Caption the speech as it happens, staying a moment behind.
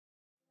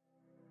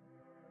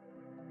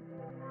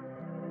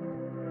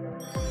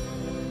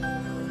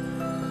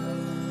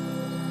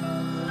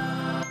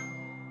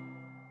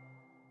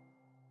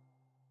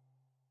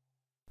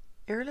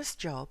Eralis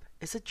Job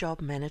is a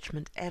job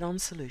management add-on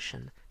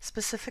solution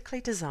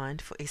specifically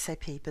designed for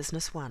SAP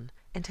Business One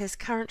and has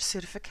current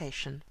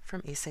certification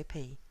from SAP.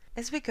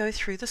 As we go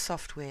through the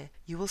software,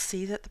 you will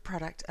see that the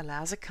product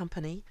allows a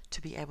company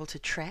to be able to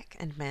track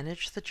and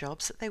manage the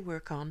jobs that they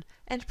work on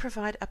and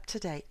provide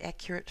up-to-date,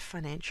 accurate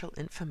financial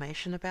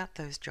information about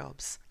those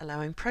jobs,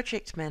 allowing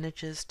project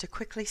managers to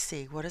quickly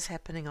see what is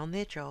happening on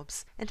their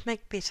jobs and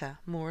make better,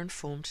 more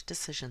informed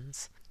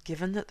decisions.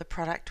 Given that the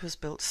product was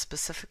built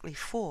specifically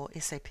for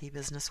SAP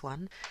Business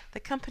One, the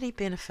company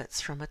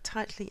benefits from a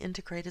tightly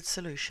integrated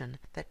solution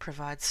that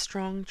provides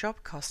strong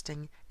job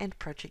costing and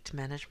project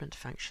management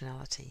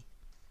functionality.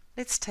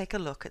 Let's take a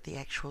look at the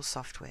actual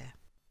software.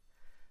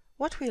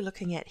 What we're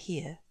looking at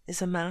here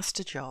is a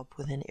master job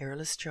within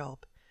Eralis Job.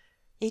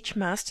 Each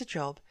master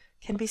job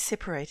can be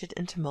separated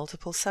into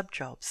multiple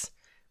subjobs,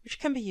 which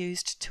can be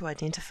used to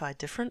identify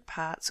different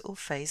parts or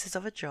phases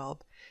of a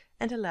job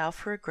and allow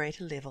for a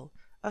greater level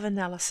of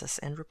analysis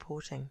and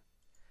reporting.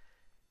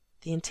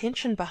 The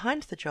intention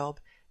behind the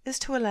job is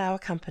to allow a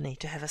company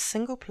to have a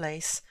single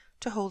place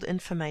to hold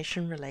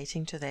information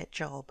relating to that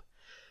job.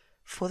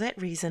 For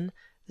that reason,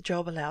 the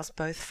job allows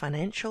both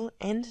financial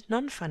and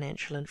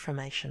non-financial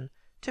information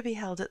to be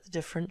held at the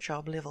different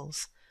job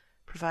levels,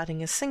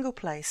 providing a single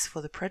place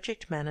for the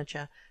project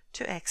manager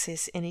to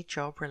access any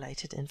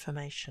job-related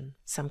information.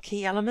 Some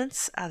key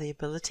elements are the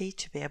ability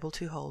to be able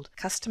to hold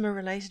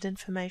customer-related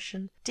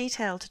information,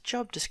 detailed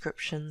job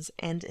descriptions,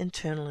 and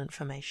internal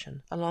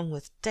information, along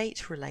with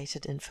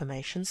date-related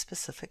information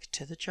specific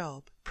to the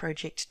job.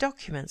 Project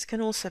documents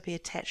can also be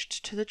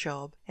attached to the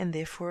job and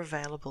therefore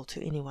available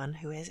to anyone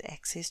who has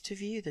access to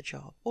view the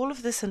job. All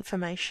of this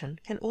information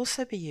can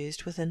also be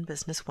used within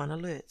Business One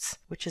Alerts,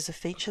 which is a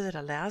feature that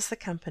allows the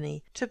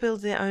company to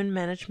build their own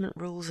management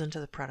rules into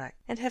the product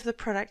and have the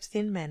product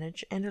then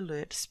manage and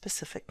alert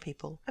specific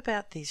people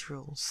about these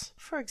rules.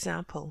 For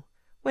example,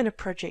 when a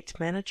project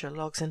manager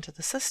logs into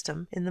the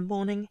system in the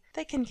morning,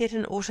 they can get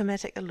an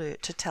automatic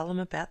alert to tell them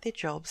about their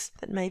jobs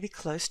that may be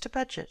close to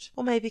budget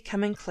or may be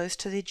coming close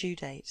to their due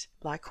date.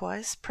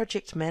 Likewise,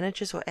 project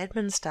managers or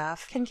admin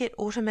staff can get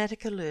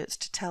automatic alerts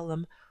to tell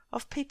them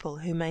of people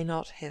who may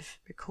not have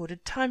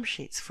recorded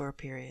timesheets for a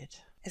period.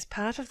 As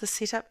part of the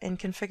setup and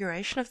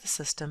configuration of the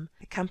system,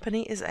 a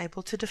company is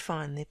able to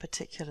define their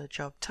particular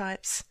job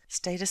types,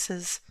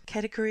 statuses,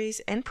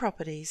 categories, and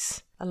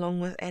properties,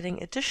 along with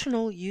adding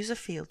additional user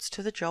fields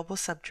to the job or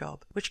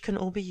subjob, which can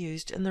all be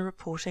used in the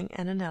reporting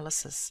and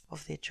analysis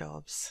of their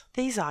jobs.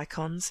 These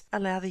icons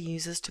allow the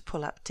users to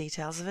pull up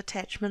details of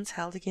attachments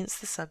held against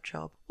the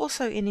subjob,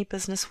 also any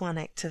Business One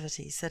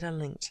activities that are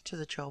linked to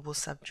the job or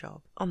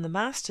subjob. On the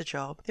master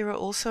job, there are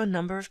also a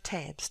number of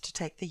tabs to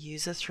take the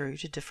user through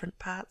to different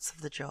parts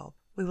of the job.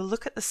 We will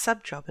look at the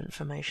subjob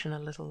information a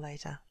little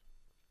later.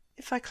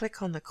 If I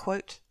click on the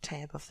Quote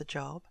tab of the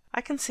job, I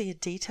can see a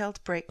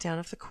detailed breakdown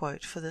of the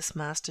quote for this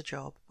master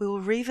job. We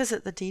will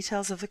revisit the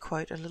details of the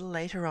quote a little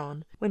later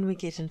on when we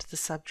get into the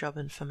subjob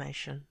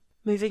information.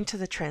 Moving to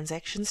the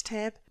Transactions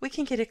tab, we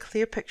can get a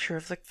clear picture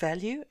of the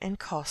value and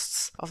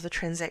costs of the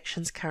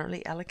transactions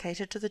currently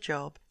allocated to the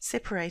job,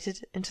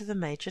 separated into the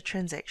major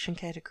transaction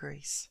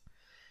categories.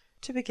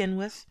 To begin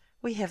with,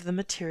 we have the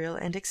Material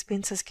and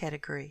Expenses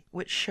category,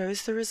 which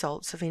shows the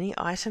results of any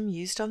item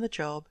used on the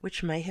job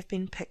which may have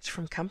been picked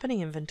from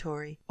company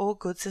inventory or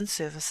goods and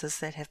services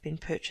that have been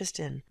purchased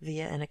in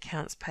via an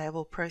accounts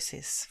payable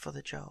process for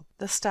the job.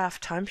 The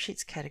Staff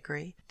Timesheets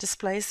category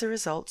displays the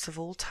results of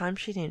all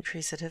timesheet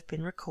entries that have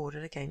been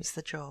recorded against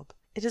the job.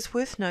 It is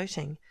worth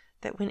noting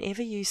that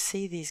whenever you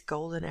see these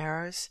golden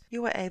arrows,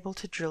 you are able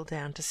to drill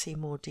down to see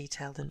more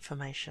detailed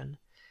information.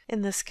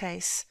 In this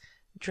case,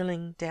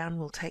 drilling down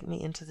will take me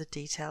into the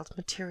detailed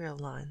material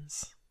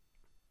lines.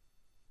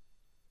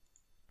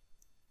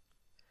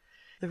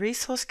 The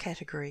Resource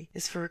category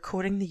is for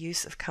recording the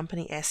use of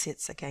company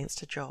assets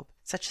against a job,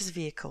 such as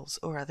vehicles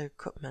or other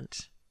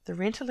equipment. The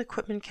Rental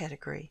Equipment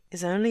category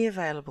is only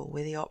available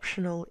where the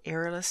optional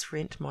Eralis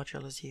Rent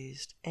module is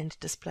used and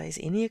displays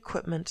any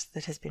equipment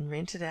that has been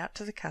rented out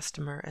to the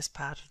customer as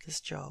part of this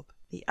job.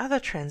 The Other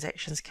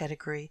Transactions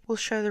category will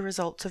show the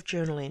results of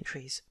journal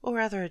entries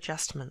or other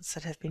adjustments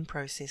that have been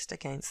processed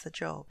against the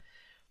job.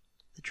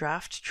 The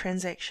Draft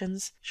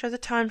Transactions show the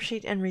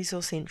timesheet and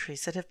resource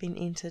entries that have been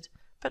entered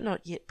but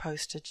not yet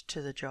posted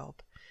to the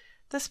job.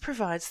 This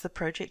provides the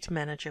project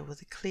manager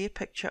with a clear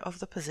picture of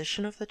the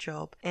position of the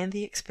job and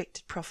the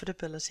expected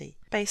profitability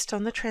based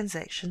on the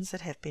transactions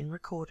that have been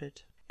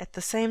recorded. At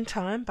the same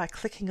time, by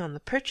clicking on the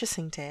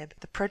Purchasing tab,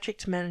 the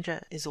project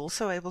manager is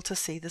also able to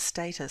see the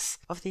status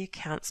of the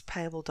accounts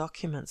payable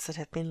documents that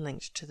have been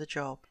linked to the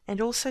job,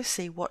 and also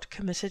see what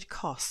committed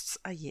costs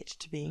are yet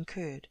to be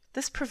incurred.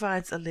 This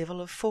provides a level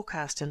of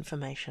forecast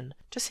information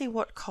to see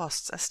what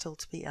costs are still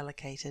to be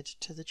allocated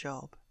to the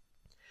job.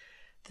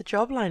 The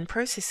Job Line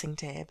Processing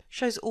tab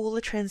shows all the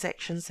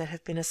transactions that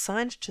have been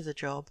assigned to the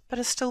job but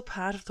are still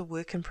part of the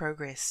work in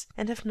progress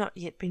and have not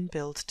yet been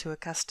billed to a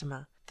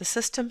customer. The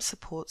system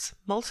supports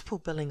multiple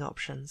billing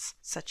options,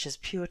 such as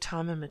pure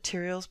time and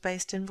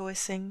materials-based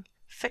invoicing,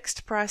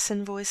 fixed price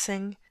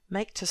invoicing,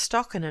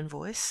 make-to-stock an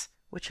invoice,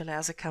 which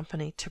allows a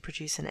company to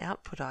produce an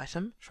output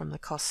item from the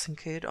costs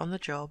incurred on the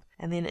job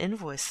and then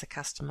invoice the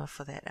customer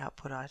for that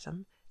output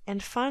item.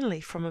 And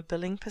finally, from a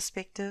billing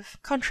perspective,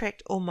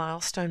 contract or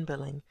milestone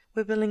billing,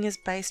 where billing is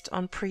based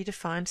on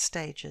predefined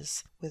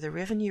stages, where the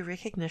revenue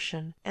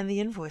recognition and the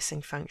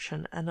invoicing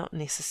function are not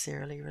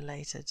necessarily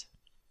related.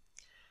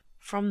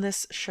 From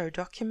this Show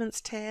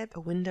Documents tab, a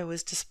window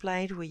is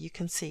displayed where you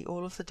can see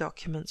all of the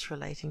documents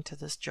relating to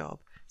this job,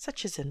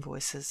 such as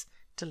invoices,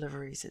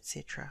 deliveries,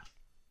 etc.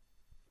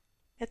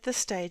 At this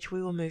stage,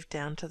 we will move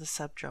down to the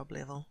subjob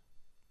level.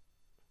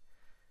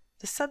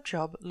 The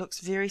subjob looks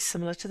very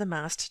similar to the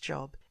master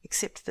job,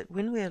 except that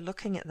when we are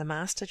looking at the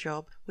master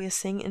job, we are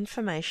seeing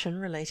information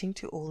relating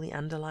to all the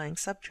underlying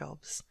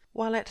subjobs,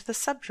 while at the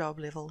subjob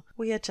level,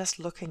 we are just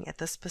looking at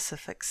the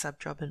specific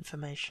subjob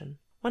information.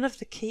 One of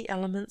the key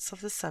elements of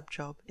the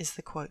subjob is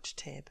the Quote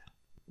tab,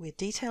 where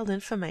detailed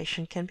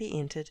information can be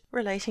entered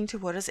relating to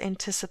what is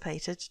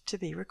anticipated to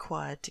be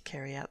required to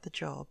carry out the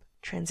job.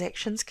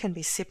 Transactions can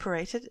be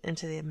separated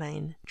into their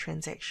main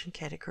transaction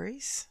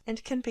categories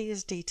and can be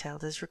as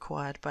detailed as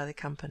required by the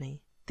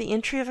company. The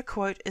entry of a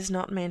quote is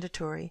not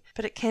mandatory,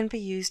 but it can be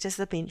used as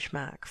the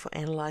benchmark for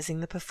analyzing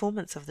the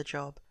performance of the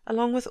job,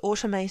 along with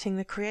automating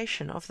the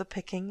creation of the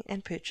picking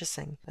and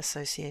purchasing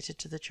associated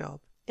to the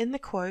job. In the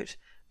quote,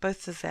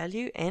 both the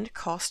value and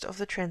cost of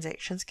the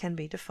transactions can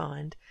be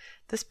defined.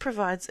 This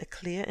provides a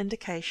clear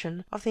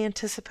indication of the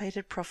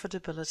anticipated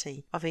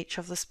profitability of each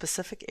of the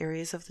specific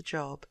areas of the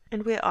job,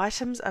 and where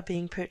items are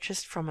being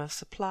purchased from a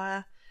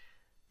supplier,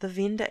 the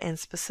vendor and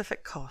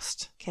specific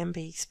cost can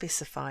be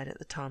specified at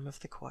the time of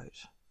the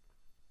quote.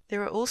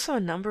 There are also a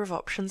number of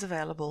options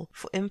available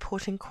for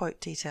importing quote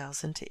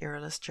details into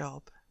Eralis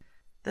Job.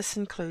 This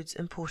includes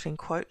importing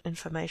quote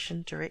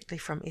information directly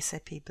from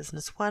SAP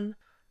Business One,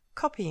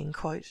 copying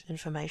quote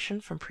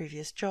information from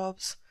previous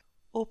jobs,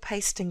 or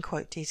pasting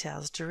quote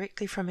details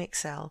directly from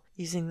Excel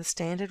using the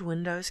standard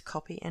Windows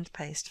copy and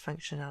paste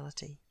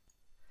functionality.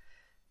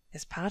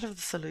 As part of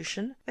the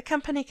solution, the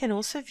company can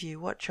also view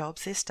what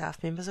jobs their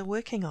staff members are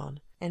working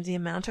on and the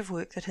amount of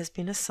work that has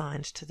been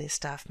assigned to their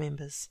staff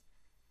members.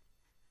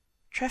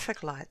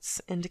 Traffic lights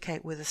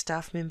indicate whether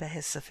staff member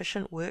has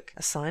sufficient work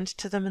assigned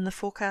to them in the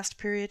forecast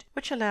period,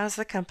 which allows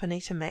the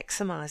company to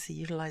maximize the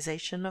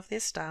utilization of their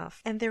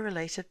staff and their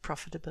related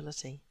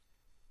profitability.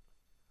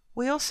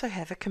 We also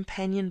have a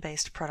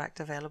companion-based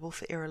product available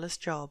for Eralis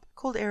Job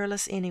called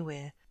Eralis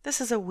Anywhere. This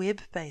is a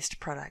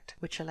web-based product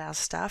which allows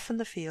staff in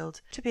the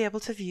field to be able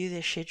to view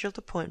their scheduled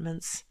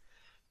appointments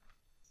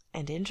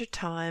and enter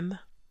time,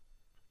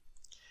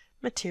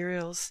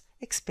 materials,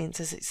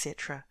 expenses,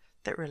 etc.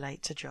 that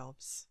relate to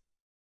jobs.